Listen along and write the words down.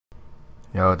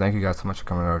Yo, thank you guys so much for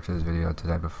coming over to this video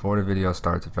today. Before the video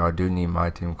starts, if y'all do need my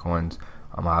team coins,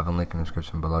 I have a link in the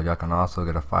description below. Y'all can also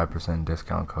get a 5%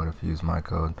 discount code if you use my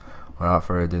code. Without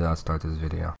further ado, let's start this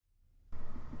video.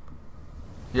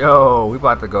 Yo, we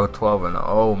about to go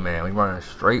 12-0, man. We running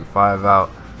straight 5 out,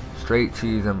 straight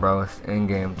cheesing, bro. It's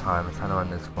in-game time. It's time to run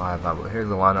this 5 out. But here's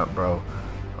the lineup, bro.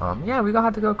 Yeah, we gonna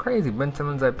have to go crazy. Ben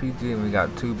Simmons at PG, and we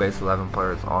got 2 base 11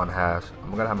 players on hash.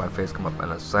 I'm gonna have my face come up in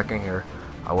a second here.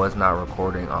 I was not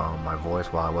recording my voice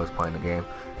while I was playing the game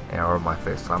or my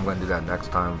face, so I'm gonna do that next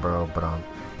time, bro. But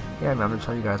yeah, man, I'm gonna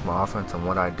show you guys my offense and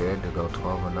what I did to go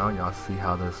 12-0. Y'all see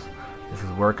how this is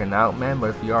working out, man.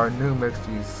 But if you are new, make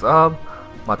sure you sub.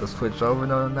 I'm about to switch over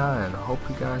now, and I hope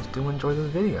you guys do enjoy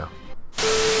this video.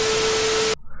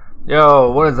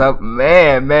 Yo, what is up,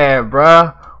 man,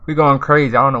 bruh? We going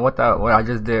crazy. I don't know what I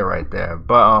just did right there,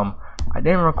 but I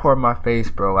didn't record my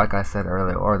face, bro, like I said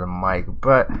earlier, or the mic,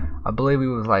 but I believe we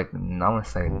was like, I want to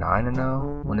say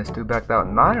 9-0 when this dude backed out.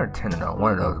 9 or 10-0,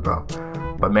 one of those, bro.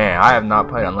 But man, I have not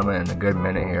played Unlimited in a good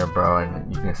minute here, bro,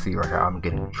 and you can see right here, I'm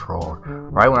getting trolled.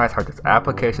 Right when I start this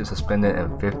application suspended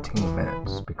in 15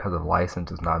 minutes because of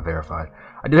license is not verified.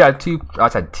 I do have I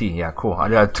said T, yeah, cool. I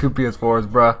do have 2 PS4s,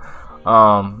 bro.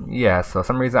 Yeah, so for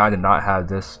some reason I did not have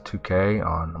this 2K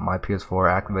on my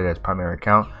PS4 activated as primary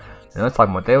account. And it's like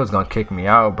Mateo was gonna kick me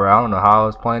out, bro. I don't know how I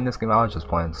was playing this game. I was just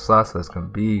playing sus as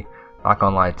can be. Not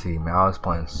gonna lie to you, man. I was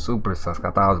playing super sus. I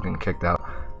thought I was getting kicked out.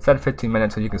 Said 15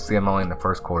 minutes, so you can see I'm only in the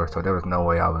first quarter, so there was no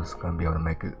way I was gonna be able to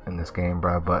make it in this game,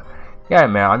 bro. But yeah,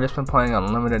 man, I've just been playing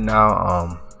Unlimited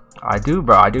now. I do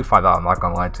 5 out. I'm not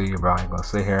gonna lie to you, bro. I ain't gonna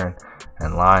sit here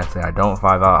and lie and say I don't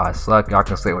 5 out. I suck. Y'all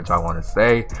can say what y'all want to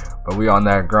say, but we on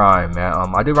that grind, man.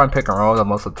 I do run pick and roll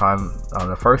most of the time.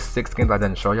 The first 6 games I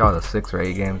didn't show y'all, the 6 or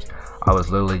 8 games, I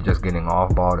was literally just getting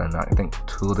off balled, and I think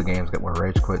 2 of the games were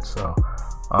rage quit. So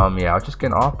yeah, I was just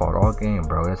getting off balled all game,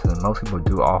 bro. Most people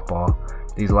do off ball.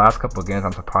 These last couple of games,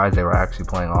 I'm surprised they were actually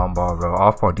playing on ball, bro.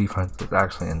 Off ball defense is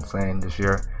actually insane this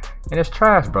year, and it's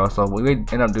trash, bro. So we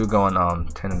end up going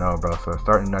 10-0, bro. So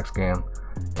starting next game,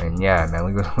 and yeah, man,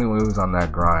 we was on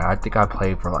that grind. I think I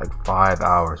played for like 5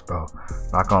 hours, bro.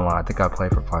 Not gonna lie, I think I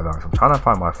played for 5 hours. I'm trying to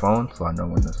find my phone so I know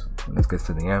when this gets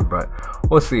to the end, but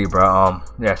we'll see, bro.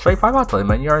 Yeah, straight 5 out though,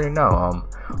 man. You already know.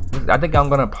 I think I'm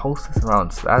gonna post this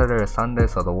around Saturday or Sunday,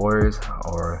 so the Warriors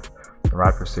or the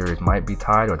Raptors series might be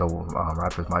tied, or the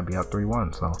Raptors might be up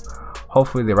 3-1. So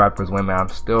hopefully the Raptors win, man. I'm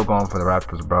still going for the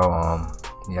Raptors, bro.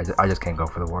 Yeah, I just can't go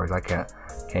for the Warriors. I can't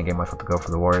get myself to go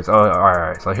for the Warriors. Oh,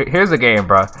 alright. So here's the game,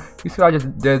 bro. You see what I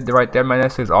just did right there, man?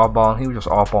 This is off ball. He was just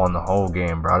off ball in the whole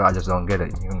game, bro. I just don't get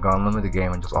it. You can go and limit the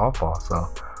game and just off ball. So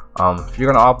if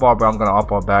you're gonna off ball, bro, I'm gonna off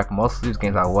ball back. Most of these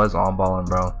games I was on balling,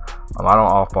 bro. I don't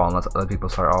off ball unless other people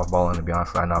start off balling. To be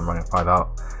honest, I know I'm running 5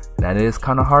 out. And that is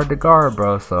kind of hard to guard,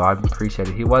 bro. So I appreciate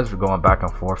it. He was going back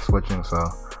and forth switching, so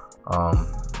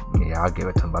yeah, I'll give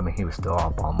it to him. But I mean, he was still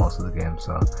off ball most of the game.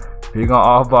 So if you're gonna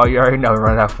off ball, you already know,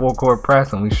 run that full court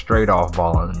press and we straight off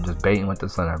ball and just baiting with the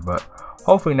center. But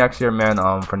hopefully next year, man,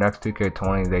 for next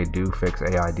 2K20 they do fix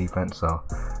AI defense. So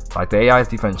like the AI's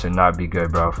defense should not be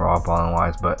good, bro, for off balling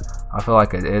wise, but I feel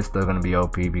like it is still gonna be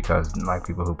OP because like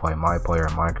people who play my player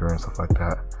and my career and stuff like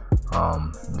that,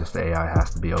 just the AI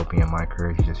has to be OP in my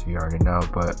career. You already know.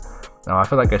 But I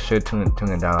feel like I should tune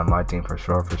it down on my team for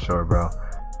sure, bro.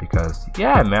 Because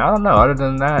yeah, man, I don't know. Other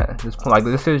than that, just like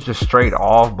this is just straight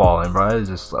off balling, bro. It's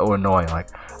just so annoying. Like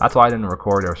that's why I didn't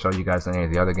record or show you guys any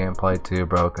of the other gameplay too,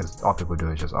 bro. Because all people do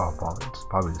is just off ball. It's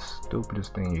probably the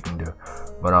stupidest thing you can do.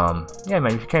 But yeah,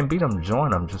 man, if you can't beat them,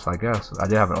 join them. Just like us. I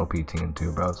did have an OP team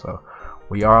too, bro. So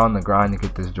we are on the grind to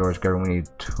get this George Gervin. We need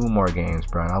 2 more games,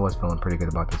 bro. And I was feeling pretty good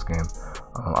about this game.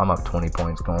 I'm up 20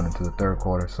 points going into the 3rd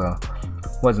quarter, so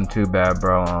wasn't too bad,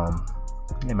 bro.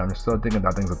 Yeah, man, I'm still thinking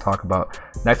about things to talk about.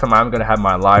 Next time I'm gonna have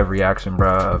my live reaction,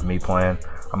 bro, of me playing.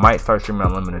 I might start streaming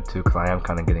Unlimited too, because I am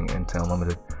kind of getting into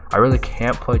Unlimited. I really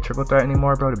can't play triple threat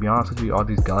anymore, bro. To be honest with you, all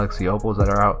these Galaxy Opals that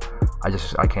are out,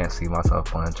 I can't see myself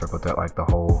playing triple threat like the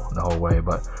whole way.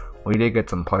 But we did get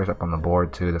some players up on the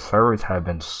board too. The servers have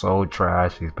been so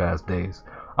trash these past days.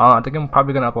 I think I'm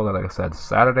probably gonna upload, like I said,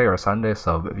 Saturday or Sunday.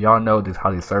 So if y'all know how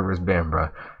these servers been, bro.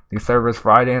 These servers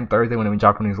Friday and Thursday when we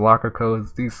dropping these locker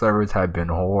codes, these servers have been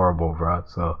horrible, bro.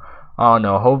 So I don't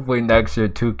know. Hopefully next year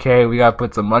 2K we gotta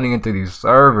put some money into these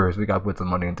servers.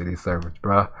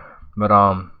 Bro. But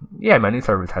yeah, man, these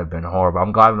servers have been horrible.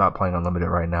 I'm glad I'm not playing Unlimited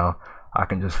right now. I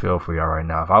can just feel for y'all right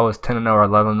now. If I was 10-0 or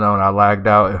 11-0 and I lagged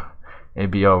out,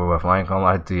 it'd be over with. I ain't gonna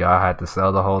lie to you. I had to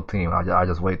sell the whole team. I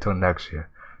just wait till next year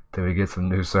till we get some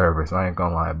new servers. I ain't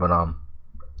gonna lie. But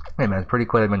hey man, it's pretty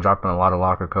cool. They've been dropping a lot of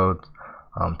locker codes.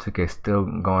 2K still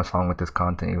going strong with this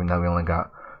content, even though we only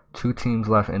got 2 teams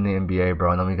left in the NBA,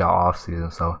 bro, and then we got off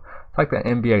season. So it's like the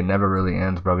NBA never really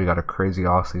ends, bro. We got a crazy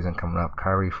off season coming up.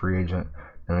 Kyrie free agent,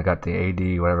 and we got the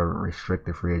AD, whatever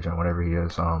restricted free agent, whatever he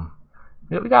is.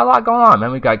 We got a lot going on,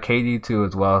 man. We got KD too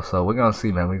as well. So we're gonna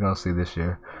see, man. We're gonna see this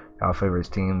year our favorite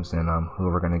teams and who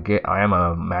we're gonna get. I am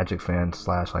a Magic fan /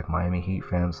 like Miami Heat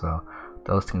fan, so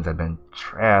those teams have been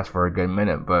trash for a good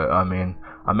minute. But I mean,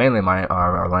 I'm mainly my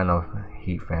Orlando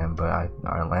Heat fan, but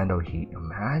Orlando Heat,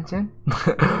 imagine.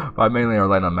 But I'm mainly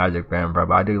Orlando Magic fan, bro.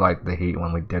 But I do like the Heat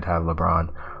when we did have LeBron.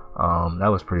 That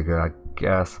was pretty good, I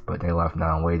guess. But they left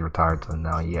now and Wade retired, so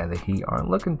now yeah, the Heat aren't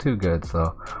looking too good.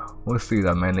 So we'll see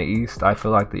though, man. The East, I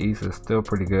feel like the East is still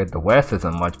pretty good. The West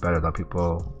isn't much better though.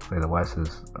 People say the West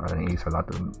is or the East are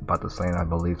about the same, I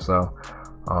believe so.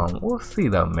 We'll see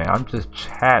though, man. I'm just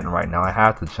chatting right now. I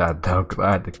have to chat though, because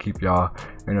I have to keep y'all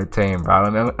entertained, bro. I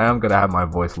mean, I'm gonna have my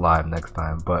voice live next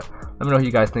time, but let me know who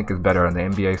you guys think is better on the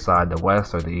NBA side, the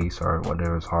West or the East, or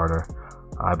whatever is harder.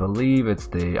 I believe it's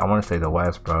I want to say the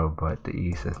West, bro, but the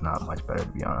East is not much better, to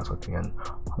be honest with you. And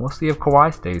we'll see if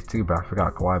Kawhi stays too, bro. I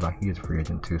forgot Kawhi, but he is a free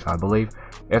agent too. So I believe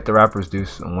if the Raptors do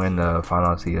win the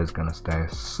finals, he is gonna stay.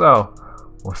 So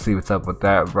we'll see what's up with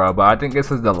that, bro. But I think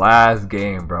this is the last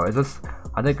game, bro.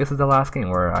 I think this is the last game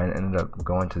where I ended up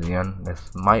going to the end.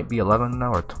 This might be 11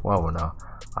 now or 12 now.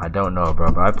 I don't know,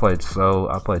 bro. But I played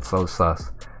so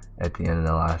sus at the end of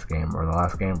the last game, or the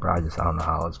last game, bro. I don't know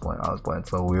how I was playing. I was playing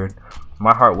so weird.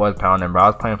 My heart was pounding, bro. I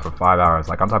was playing for 5 hours.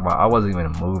 Like I'm talking about, I wasn't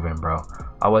even moving, bro.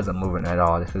 I wasn't moving at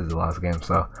all. This is the last game,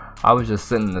 so I was just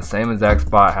sitting in the same exact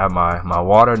spot. Had my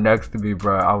water next to me,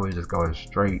 bro. I was just going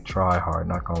straight try hard.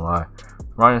 Not gonna lie.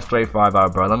 Running straight 5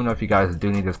 out, bro. Let me know if you guys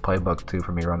do need this playbook too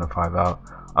for me running 5 out.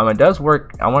 It does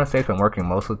work. I want to say it's been working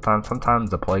most of the time. Sometimes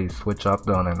the plays switch up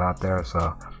though and they're not there, so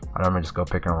I normally just go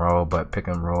pick and roll, but pick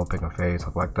and roll, pick and fade,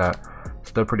 stuff like that.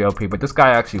 Still pretty OP, but this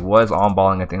guy actually was on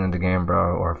balling at the end of the game,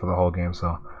 bro, or for the whole game,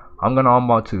 so I'm gonna on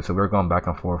ball too. So we're going back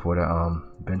and forth with it.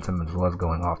 Ben Simmons was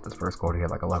going off this first quarter. He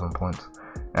had like 11 points,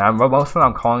 and most of the time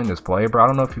I'm calling this play, bro. I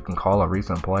don't know if you can call a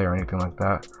recent play or anything like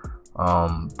that.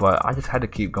 But I just had to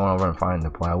keep going over and finding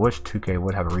the play. I wish 2K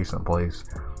would have a recent plays.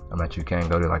 That you can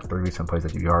go to like 3 recent plays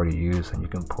that you already used and you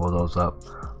can pull those up.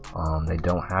 They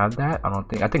don't have that.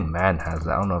 I think Madden has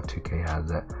that. I don't know if 2K has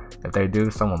that. If they do,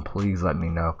 someone please let me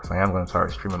know, because I am going to start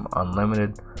streaming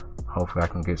Unlimited. Hopefully I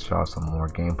can get y'all some more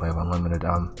gameplay of Unlimited.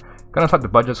 I'm gonna start the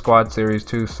Budget Squad series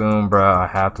too soon, bro. I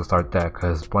have to start that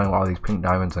because playing with all these pink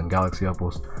diamonds and galaxy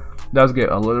opals does get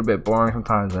a little bit boring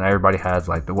sometimes, and everybody has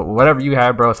like whatever you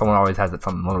have, bro. Someone always has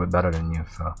something a little bit better than you,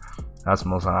 so that's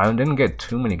most of the time. I didn't get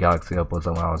too many galaxy opals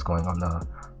when I was going on the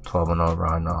 12-0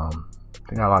 run.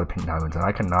 I got a lot of pink diamonds, and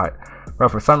I cannot, bro.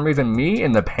 For some reason, me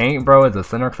in the paint, bro, as a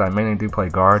center, because I mainly do play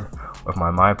guard with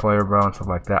my player, bro, and stuff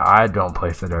like that. I don't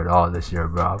play center at all this year,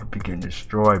 bro. I'll be getting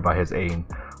destroyed by his aim.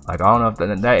 Like, I don't know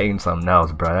if that ain't something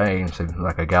else, bro. That ain't should be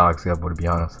like a galaxy opal, to be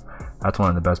honest. That's one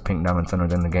of the best pink diamond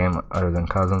centers in the game, other than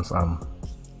Cousins. I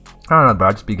don't know, but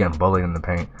I just be getting bullied in the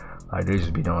paint. Like, they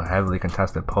just be doing heavily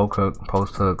contested post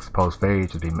hooks, post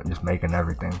fades, just making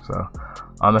everything. So,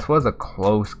 this was a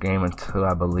close game until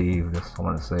I believe this. I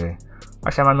want to say,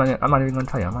 actually, I'm not even gonna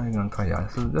tell you. I'm not even gonna tell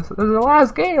you. This is the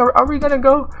last game. Are we gonna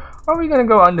go? Are we gonna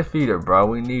go undefeated, bro?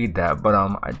 We need that. But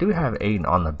I do have Aiden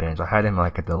on the bench. I had him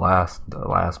like at the last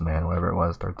man, whatever it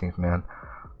was, 13th man.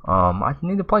 I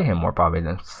need to play him more probably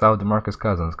than sell DeMarcus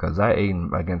Cousins, because that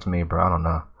Aiden against me, bro, I don't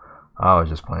know. I was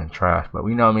just playing trash, but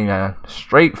we know me, man.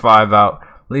 Straight 5 out.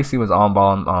 At least he was on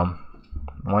ball.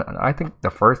 I think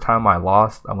the first time I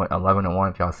lost, I went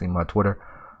 11-1. If y'all seen my Twitter,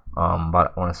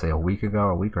 but I want to say a week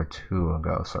or 2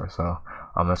 ago, sir. So,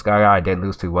 this guy I did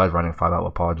lose to was running 5 out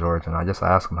with Paul George, and I just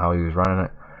asked him how he was running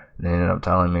it, and they ended up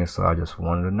telling me. So I just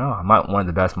wanted to know. I'm not one of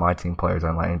the best my team players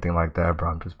or like anything like that,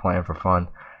 bro. I'm just playing for fun.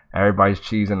 Everybody's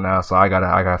cheesing now, so I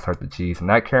gotta start the cheese. And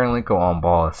that Karolinko on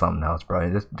ball is something else, bro.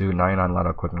 This dude, 99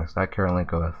 lateral quickness. That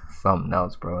Karolinko is something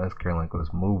else, bro. This Karolinko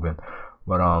is moving.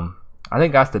 But I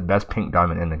think that's the best pink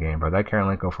diamond in the game, bro. That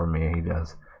Karolinko for me,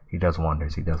 he does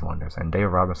wonders. He does wonders. And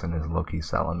Dave Robinson is low-key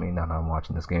selling me now that I'm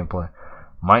watching this gameplay.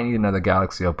 Might need another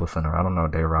Galaxy Opal center. I don't know,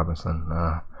 Dave Robinson.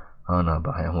 I don't know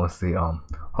about him. We'll see.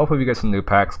 Hopefully we get some new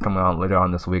packs coming out later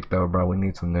on this week, though, bro. We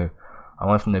need some new. I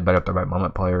want some new better up the right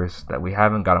moment players. That we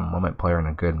haven't got a moment player in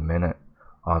a good minute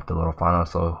off the little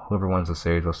finals. So whoever wins the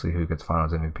series, we'll see who gets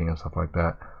finals MVP and stuff like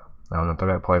that. The third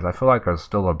right players, I feel like there's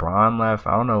still LeBron left.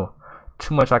 I don't know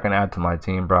too much I can add to my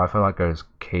team, bro. I feel like there's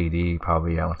KD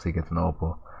probably once he gets an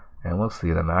Opal, and we'll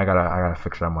see that, man. I gotta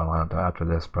fix out my lineup after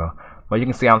this, bro. But you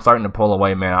can see I'm starting to pull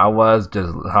away, man. I was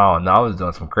just, I was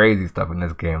doing some crazy stuff in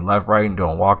this game, left, right, and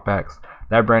doing walkbacks.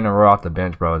 That Brandon Roy off the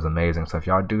bench, bro, is amazing. So if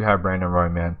y'all do have Brandon Roy,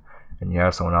 man, and you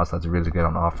have someone else that's really good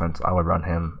on offense, I would run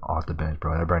him off the bench,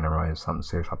 bro. That Brandon Roy is something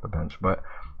serious off the bench. But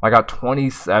I got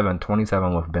 27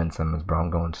 with Ben Simmons, bro.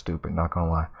 I'm going stupid, not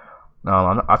gonna lie.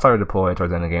 I started to pull it towards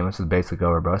the end of the game. This is basically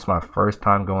over, bro. It's my first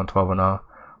time going 12-0.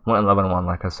 Went 11-1,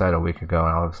 like I said, a week ago,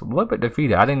 and I was a little bit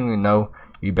defeated. I didn't even know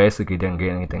you basically didn't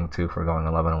get anything, too, for going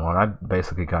 11-1. I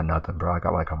basically got nothing, bro. I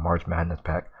got, like, a March Madness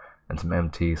pack and some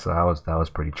MT, so that was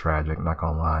pretty tragic, not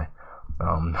gonna lie.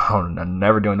 I'm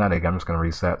never doing that again. I'm just gonna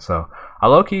reset. So I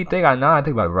low-key think I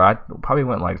think about it, I probably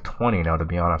went like 20 now, to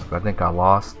be honest. I think I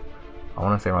lost. I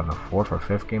want to say around the 4th or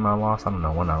 5th game I lost. I don't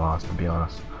know when I lost, to be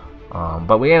honest.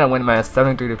 But we ended up winning, man.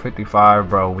 73-55,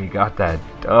 bro. We got that.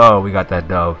 Oh, we got that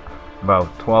dub, bro.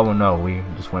 12-0. We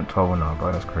just went 12-0,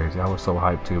 bro. That's crazy. I was so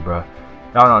hyped too, bro.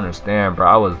 Y'all don't understand, bro.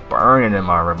 I was burning in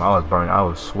my room. I was burning. I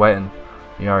was sweating.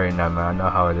 You already know, man. I know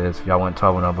how it is. If y'all went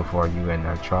 12-0 before, you in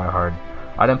there. Try hard.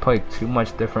 I didn't play too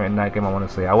much different in that game, I want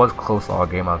to say. I was close all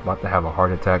game. I was about to have a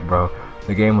heart attack, bro.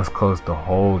 The game was close the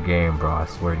whole game, bro. I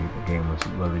swear to you, the game was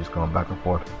literally just going back and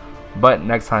forth. But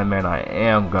next time, man, I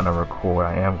am going to record.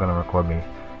 I am going to record me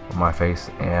with my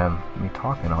face and me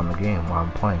talking on the game while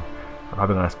I'm playing. I'm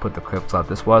probably going to split the clips up.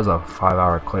 This was a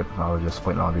 5-hour clip. I was just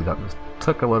splitting all these up. This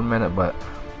took a little minute, but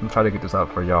I'm going to try to get this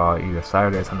up for y'all either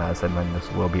Saturday or Sunday. I said, man, this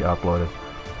will be uploaded.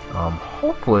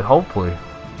 Hopefully,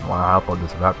 when I upload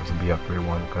this, it happens to be up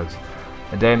 3-1, because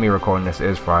the day of me recording this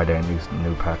is Friday, and these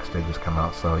new packs they just come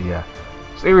out. So yeah,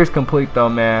 series complete though,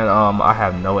 man. I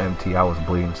have no MT. I was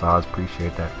bleeding, so I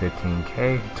appreciate that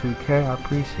 15k, 2k. I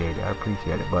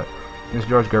appreciate it. But this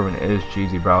George Gervin is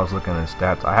cheesy, bro. I was looking at his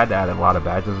stats. I had to add a lot of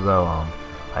badges though. I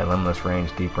had limitless range,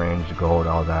 deep range, gold,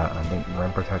 all that. I think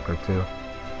rim protector too.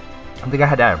 I think I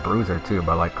had to add bruiser too,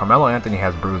 but like Carmelo Anthony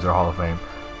has bruiser Hall of Fame,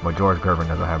 but George Gervin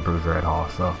doesn't have bruiser at all.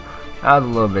 So I was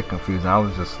a little bit confused. I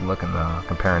was just looking,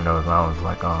 comparing those, and I was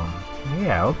like,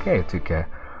 yeah, okay, 2K.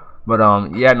 But,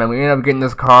 yeah, man, we ended up getting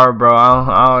this car, bro.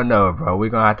 I don't know, bro. We're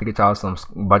gonna have to get y'all some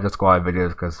budget squad videos,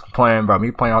 because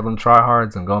me playing all them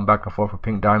tryhards and going back and forth with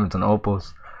pink diamonds and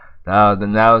opals, that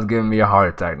was giving me a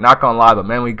heart attack. Not gonna lie, but,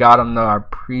 man, we got them, though. I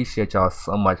appreciate y'all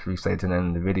so much for you staying to the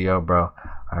end of the video, bro.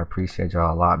 I appreciate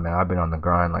y'all a lot, man. I've been on the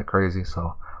grind like crazy,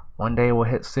 so one day we'll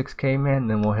hit 6K, man, and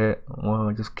then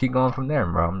we'll just keep going from there,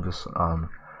 bro. I'm just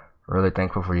really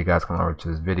thankful for you guys coming over to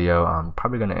this video. I'm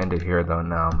probably gonna end it here though.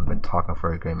 Now I've been talking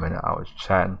for a good minute. I was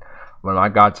chatting. When I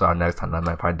got y'all next time,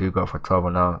 if I do go for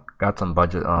 12-0, got some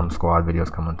budget squad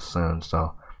videos coming soon,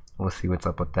 so we'll see what's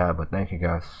up with that. But thank you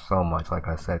guys so much. Like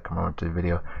I said, come over to the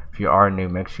video. If you are new,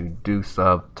 make sure you do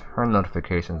sub, turn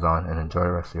notifications on, and enjoy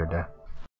the rest of your day.